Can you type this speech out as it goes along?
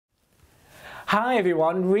Hi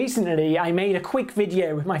everyone, recently I made a quick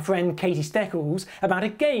video with my friend Katie Steckles about a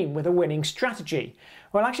game with a winning strategy.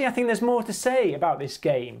 Well, actually I think there's more to say about this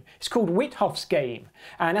game. It's called Wythoff's game,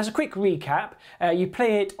 and as a quick recap, you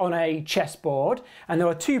play it on a chessboard and there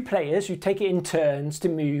are two players who take it in turns to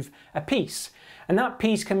move a piece. And that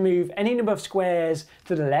piece can move any number of squares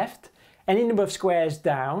to the left, any number of squares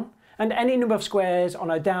down, and any number of squares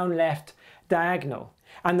on a down left diagonal.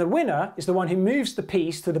 And the winner is the one who moves the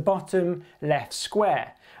piece to the bottom left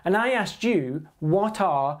square. And I asked you, what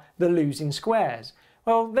are the losing squares?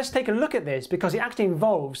 Well, let's take a look at this because it actually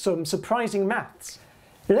involves some surprising maths.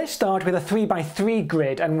 Let's start with a 3x3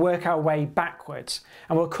 grid and work our way backwards.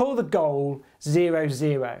 And we'll call the goal 0,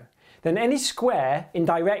 0. Then any square in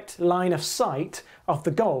direct line of sight of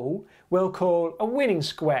the goal we'll call a winning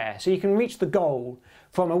square. So you can reach the goal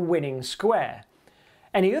from a winning square.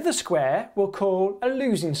 Any other square we'll call a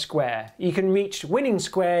losing square. You can reach winning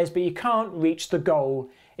squares, but you can't reach the goal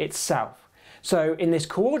itself. So in this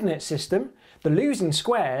coordinate system, the losing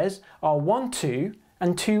squares are 1, 2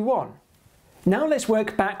 and 2, 1. Now let's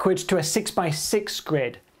work backwards to a 6x6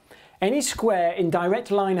 grid. Any square in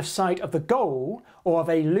direct line of sight of the goal or of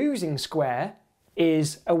a losing square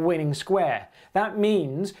is a winning square. That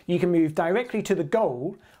means you can move directly to the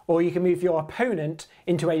goal or you can move your opponent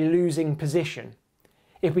into a losing position.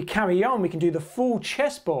 If we carry on, we can do the full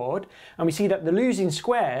chessboard and we see that the losing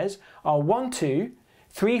squares are 1, 2,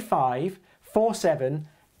 3, 5, 4, 7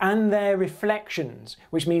 and their reflections,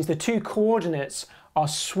 which means the two coordinates are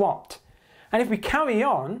swapped. And if we carry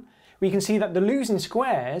on, we can see that the losing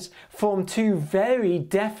squares form two very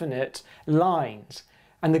definite lines.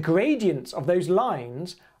 And the gradients of those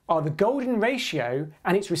lines are the golden ratio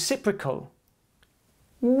and its reciprocal.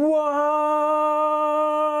 What?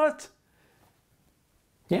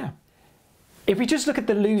 Yeah. If we just look at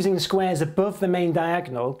the losing squares above the main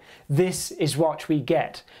diagonal, this is what we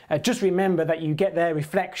get. Just remember that you get their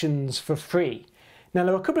reflections for free. Now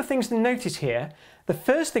there are a couple of things to notice here. The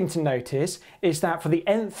first thing to notice is that for the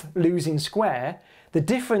nth losing square, the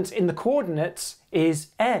difference in the coordinates is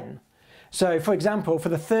n. So for example, for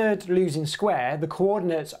the third losing square, the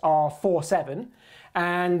coordinates are 4, 7,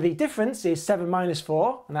 and the difference is 7 minus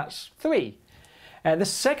 4, and that's 3. The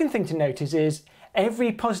second thing to notice is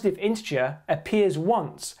every positive integer appears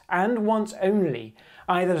once and once only,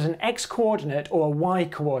 either as an x coordinate or a y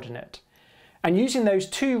coordinate. And using those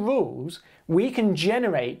two rules, we can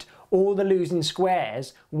generate all the losing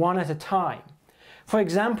squares one at a time. For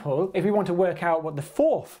example, if we want to work out what the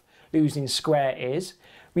fourth losing square is,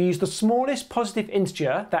 we use the smallest positive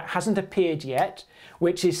integer that hasn't appeared yet,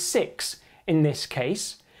 which is 6 in this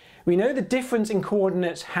case. We know the difference in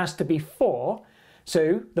coordinates has to be 4,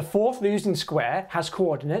 so the fourth losing square has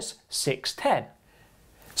coordinates 6, 10.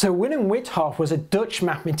 So Willem Wythoff was a Dutch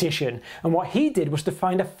mathematician, and what he did was to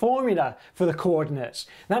find a formula for the coordinates.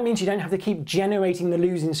 That means you don't have to keep generating the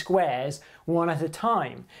losing squares one at a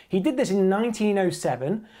time. He did this in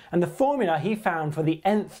 1907, and the formula he found for the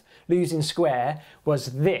nth losing square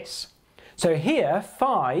was this. So here,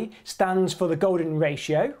 phi stands for the golden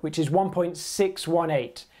ratio, which is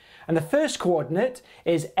 1.618. And the first coordinate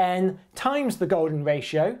is n times the golden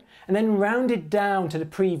ratio, and then rounded down to the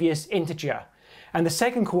previous integer. And the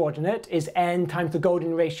second coordinate is n times the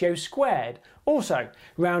golden ratio squared, also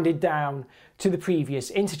rounded down to the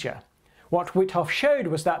previous integer. What Wythoff showed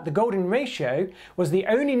was that the golden ratio was the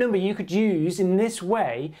only number you could use in this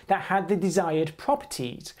way that had the desired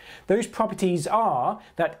properties. Those properties are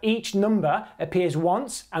that each number appears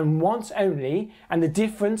once and once only, and the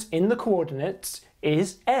difference in the coordinates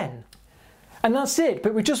is n. And that's it,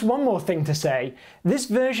 but with just one more thing to say. This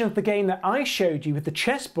version of the game that I showed you with the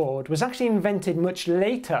chessboard was actually invented much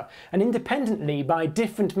later and independently by a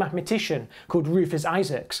different mathematician called Rufus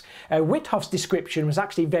Isaacs. Wythoff's description was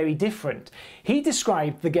actually very different. He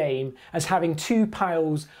described the game as having two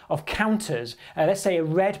piles of counters, let's say a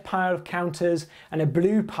red pile of counters and a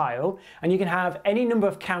blue pile, and you can have any number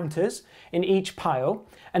of counters in each pile,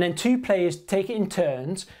 and then two players take it in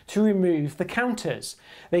turns to remove the counters.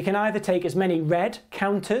 They can either take as many red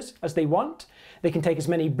counters as they want, they can take as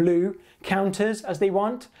many blue counters as they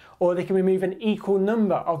want, or they can remove an equal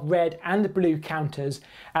number of red and blue counters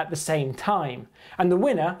at the same time. And the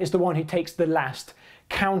winner is the one who takes the last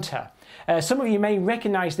counter. Some of you may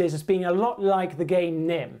recognise this as being a lot like the game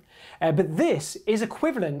Nim, but this is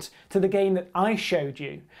equivalent to the game that I showed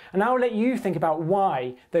you, and I'll let you think about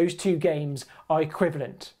why those two games are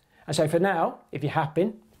equivalent. And so for now, if you have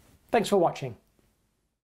been, thanks for watching.